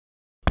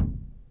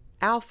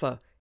Alpha,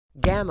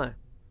 Gamma,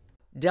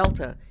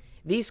 Delta.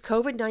 These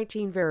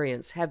COVID-19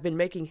 variants have been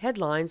making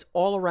headlines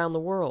all around the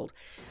world.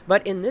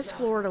 But in this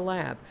Florida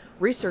lab,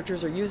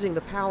 researchers are using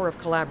the power of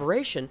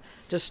collaboration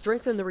to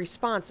strengthen the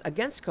response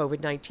against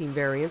COVID-19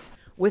 variants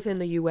within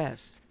the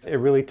U.S. It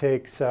really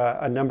takes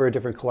a number of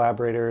different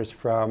collaborators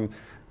from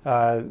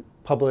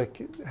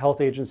public health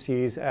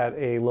agencies at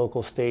a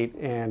local, state,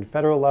 and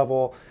federal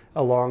level,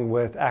 along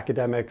with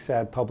academics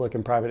at public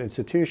and private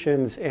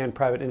institutions and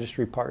private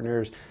industry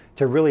partners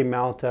to really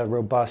mount a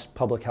robust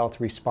public health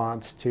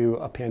response to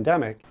a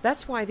pandemic.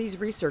 That's why these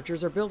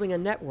researchers are building a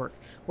network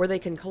where they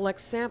can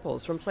collect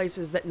samples from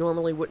places that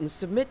normally wouldn't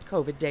submit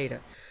COVID data,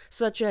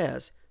 such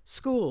as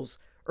schools,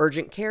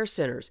 urgent care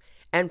centers,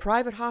 and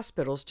private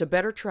hospitals to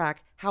better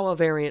track how a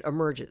variant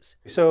emerges.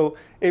 So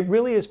it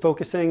really is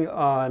focusing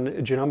on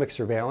genomic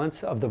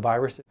surveillance of the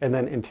virus and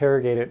then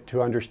interrogate it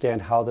to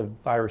understand how the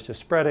virus is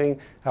spreading,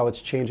 how it's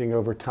changing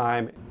over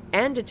time.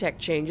 And detect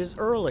changes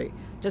early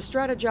to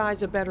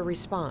strategize a better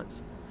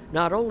response,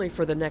 not only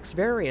for the next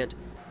variant,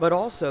 but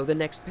also the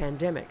next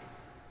pandemic.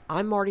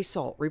 I'm Marty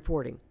Salt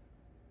reporting.